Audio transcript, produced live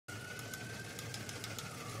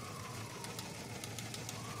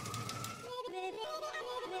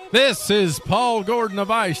This is Paul Gordon of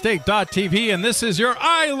iState.tv, and this is your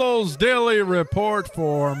ILO's Daily Report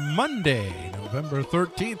for Monday, November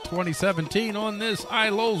 13th, 2017. On this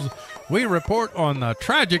ILO's, we report on the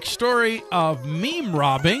tragic story of meme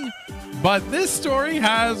robbing, but this story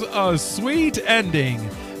has a sweet ending.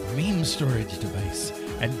 Meme storage device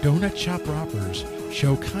and donut shop robbers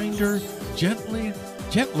show kinder,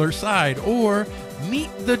 gentler side, or meet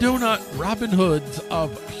the donut Robin Hoods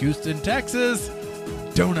of Houston, Texas.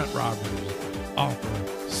 Donut robbers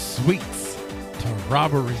offer sweets to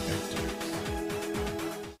robbery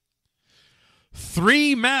victims.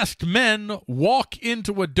 3 masked men walk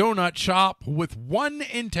into a donut shop with one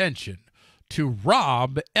intention: to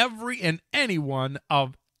rob every and anyone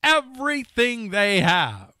of everything they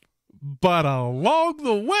have. But along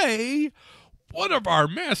the way, one of our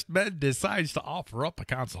masked men decides to offer up a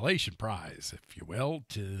consolation prize, if you will,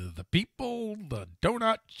 to the people the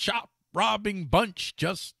donut shop robbing bunch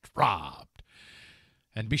just robbed.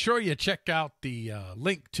 And be sure you check out the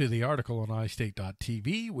link to the article on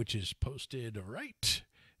iState.tv, which is posted right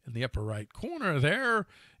in the upper right corner there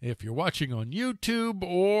if you're watching on YouTube,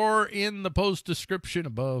 or in the post description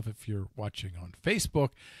above if you're watching on Facebook.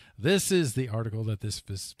 This is the article that this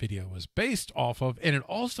video was based off of, and it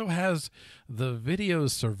also has the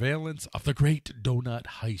video's surveillance of the great donut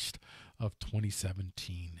heist of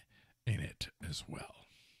 2017 in it as well.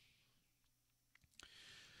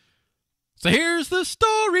 So here's the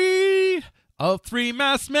story of 3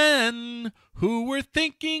 masked men who were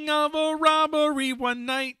thinking of a robbery one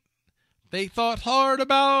night. They thought hard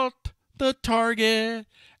about the target,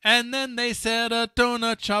 and then they said a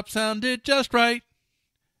donut shop sounded just right.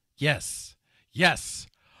 Yes,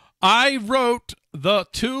 I wrote the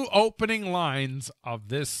 2 opening lines of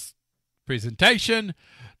this presentation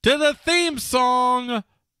to the theme song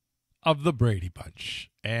of the Brady Bunch,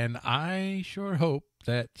 and I sure hope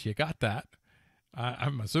that you got that.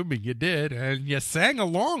 I'm assuming you did, and you sang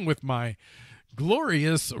along with my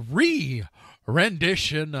glorious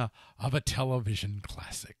rendition of a television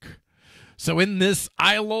classic. So in this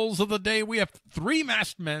ILOs of the day, we have 3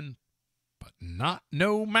 masked men, but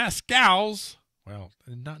no masked gals. Well,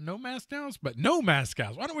 not no masked gals, but no masked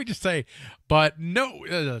gals. Why don't we just say, but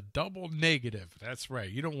no, double negative. That's right.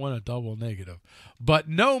 You don't want a double negative. But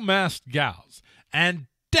no masked gals. And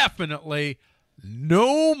definitely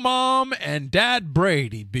no mom and dad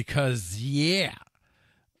Brady, because, yeah,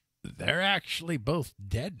 they're actually both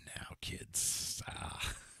dead now, kids.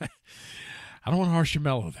 I don't want to harsh your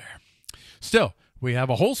mellow there. Still, we have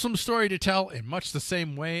a wholesome story to tell in much the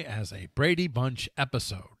same way as a Brady Bunch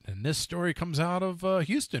episode. And this story comes out of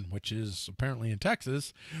Houston, which is apparently in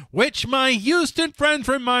Texas, which my Houston friends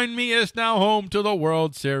remind me is now home to the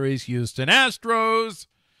World Series Houston Astros.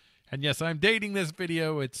 And yes, I'm dating this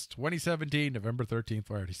video. It's 2017, November 13th.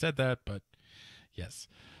 I already said that, but yes.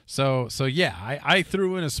 So yeah, I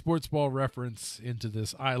threw in a sports ball reference into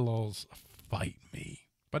this ILO's Fight Me,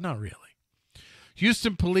 but not really.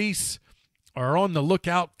 Houston police are on the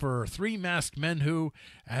lookout for 3 masked men who,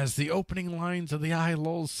 as the opening lines of the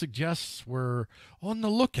ILOs suggests, were on the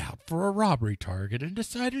lookout for a robbery target and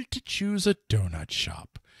decided to choose a donut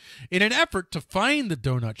shop. In an effort to find the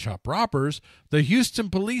donut shop robbers, the Houston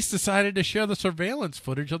police decided to share the surveillance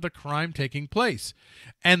footage of the crime taking place.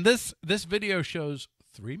 And this video shows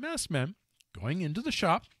 3 masked men going into the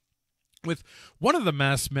shop, with one of the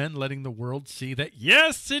masked men letting the world see that,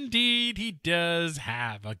 yes, indeed, he does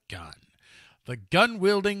have a gun. The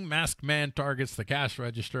gun-wielding masked man targets the cash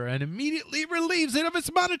register and immediately relieves it of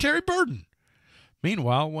its monetary burden.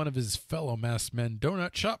 Meanwhile, one of his fellow masked men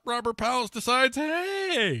donut shop robber pals decides,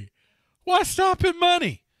 hey, why stop at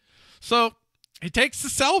money? So he takes the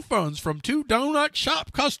cell phones from 2 donut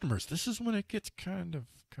shop customers. This is when it gets kind of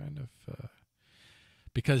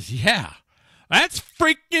because, yeah, that's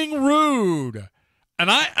freaking rude.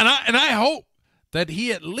 And I hope that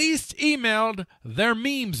he at least emailed their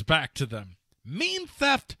memes back to them. Meme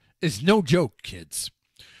theft is no joke, kids.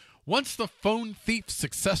 Once the phone thief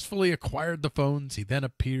successfully acquired the phones, he then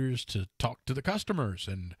appears to talk to the customers.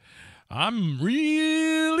 And I'm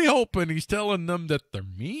really hoping he's telling them that their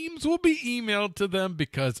memes will be emailed to them,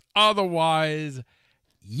 because otherwise,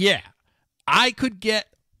 yeah, I could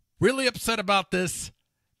get really upset about this,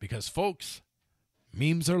 because, folks,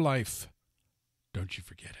 memes are life. Don't you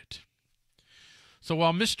forget it. So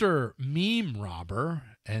while Mr. Meme Robber,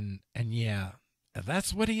 and yeah,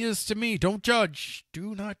 that's what he is to me. Don't judge.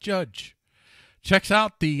 Do not judge. Checks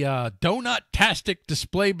out the donut-tastic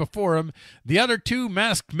display before him. The other 2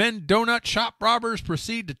 masked men donut shop robbers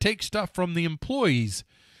proceed to take stuff from the employees.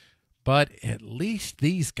 But at least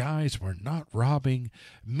these guys were not robbing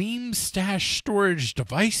meme stash storage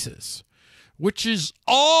devices, which is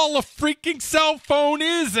all a freaking cell phone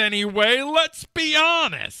is anyway, let's be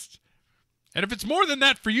honest. And if it's more than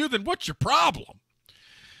that for you, then what's your problem?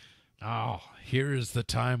 Oh, here is the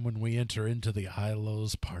time when we enter into the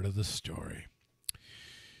ILO's part of the story.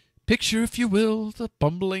 Picture, if you will, the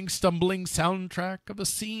bumbling, stumbling soundtrack of a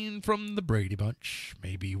scene from the Brady Bunch.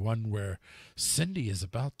 Maybe one where Cindy is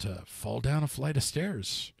about to fall down a flight of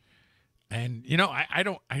stairs. And, you know, I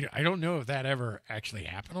don't know if that ever actually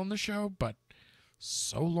happened on the show, but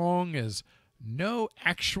so long as no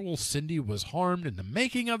actual Cindy was harmed in the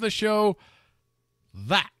making of the show,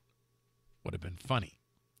 that would have been funny.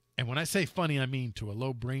 And when I say funny, I mean to a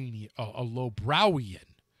lowbrowian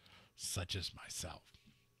such as myself.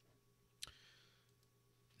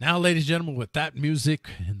 Now, ladies and gentlemen, with that music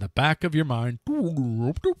in the back of your mind,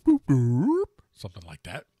 something like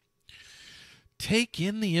that, take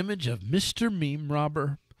in the image of Mr. Meme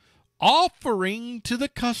Robber offering to the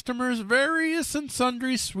customers various and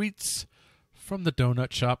sundry sweets from the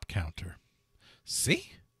donut shop counter.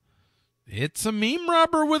 See? It's a meme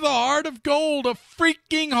robber with a heart of gold, a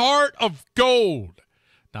freaking heart of gold.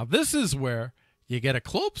 Now, this is where you get a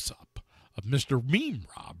close-up of Mr. Meme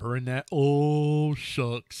Robber, and that oh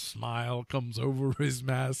shucks smile comes over his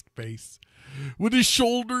masked face, with his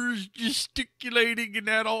shoulders gesticulating in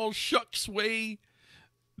that all shucks way.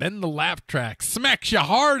 Then the laugh track smacks you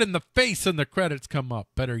hard in the face, and the credits come up.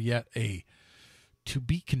 Better yet, a to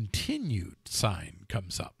be continued sign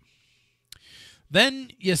comes up.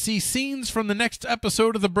 Then you see scenes from the next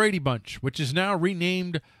episode of the Brady Bunch, which is now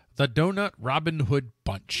renamed the Donut Robin Hood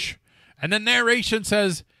Bunch. And the narration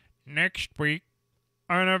says, next week,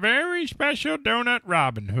 on a very special Donut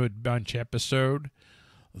Robin Hood Bunch episode,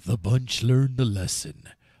 the bunch learned the lesson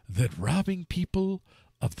that robbing people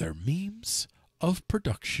of their means of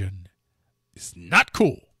production is not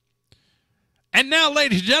cool. And now,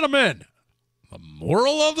 ladies and gentlemen, the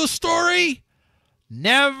moral of the story: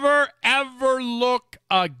 never ever look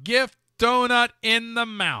a gift donut in the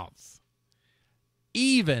mouth,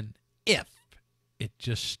 even if it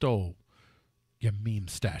just stole your meme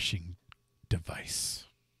stashing device.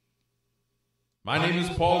 My name is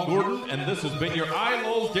Paul Gordon, and this has been your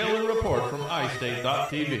iLulz Daily Report from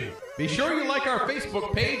iState.tv. Be sure you like our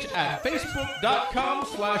Facebook page at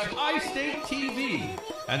facebook.com/iStateTV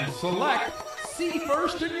and select See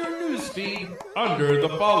First in your newsfeed under the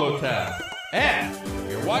Follow tab. And if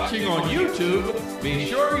you're watching on YouTube, be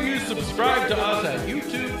sure you subscribe to us at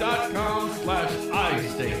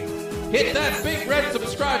youtube.com/iState. Hit that big red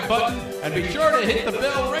subscribe button and be sure to hit the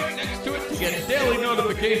bell right next to it to get daily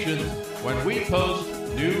notifications when we post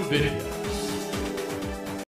new videos.